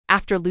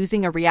After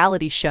losing a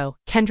reality show,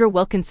 Kendra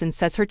Wilkinson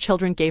says her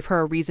children gave her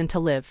a reason to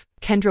live.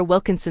 Kendra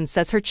Wilkinson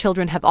says her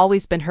children have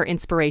always been her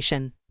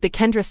inspiration. The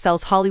Kendra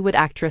sells Hollywood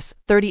actress,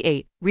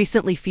 38,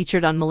 recently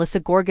featured on Melissa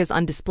Gorga's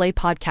On Display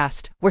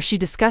podcast, where she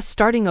discussed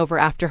starting over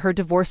after her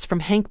divorce from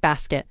Hank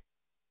Baskett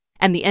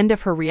and the end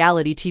of her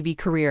reality TV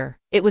career.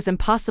 It was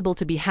impossible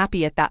to be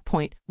happy at that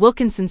point,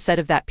 Wilkinson said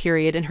of that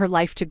period in her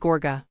life to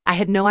Gorga. I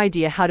had no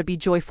idea how to be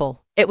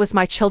joyful. It was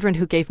my children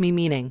who gave me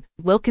meaning.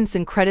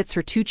 Wilkinson credits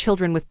her 2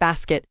 children with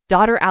Baskett,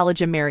 daughter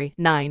Elijah Mary,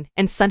 9,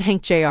 and son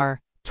Hank Jr.,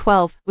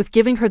 12, with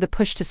giving her the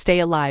push to stay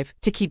alive,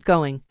 to keep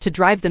going, to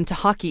drive them to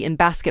hockey and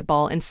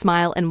basketball and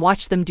smile and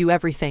watch them do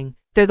everything.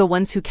 They're the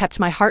ones who kept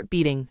my heart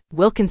beating.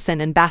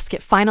 Wilkinson and Baskett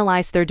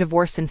finalized their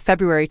divorce in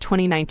February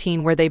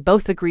 2019, where they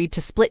both agreed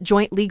to split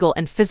joint legal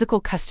and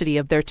physical custody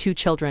of their 2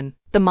 children.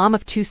 The mom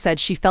of 2 said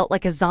she felt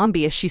like a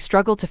zombie as she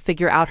struggled to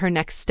figure out her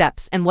next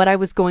steps and what I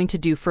was going to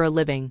do for a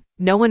living.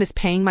 No one is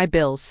paying my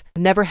bills.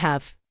 Never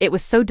have. It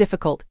was so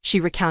difficult, she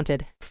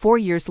recounted. 4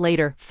 years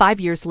later, 5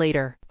 years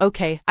later.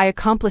 Okay, I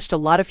accomplished a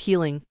lot of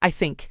healing, I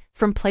think.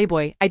 From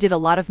Playboy, I did a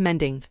lot of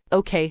mending.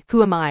 Okay,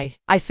 who am I?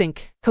 I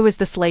think. Who is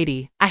this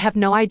lady? I have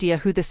no idea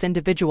who this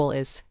individual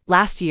is.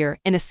 Last year,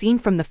 in a scene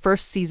from the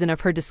first season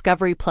of her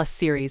Discovery Plus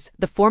series,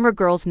 the former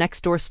Girls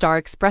Next Door star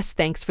expressed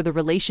thanks for the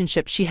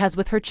relationship she has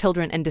with her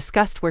children and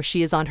discussed where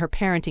she is on her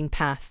parenting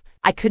path.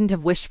 I couldn't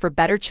have wished for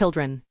better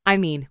children. I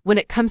mean, when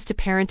it comes to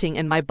parenting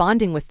and my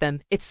bonding with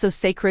them, it's so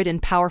sacred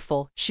and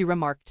powerful, she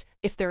remarked.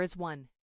 If there is one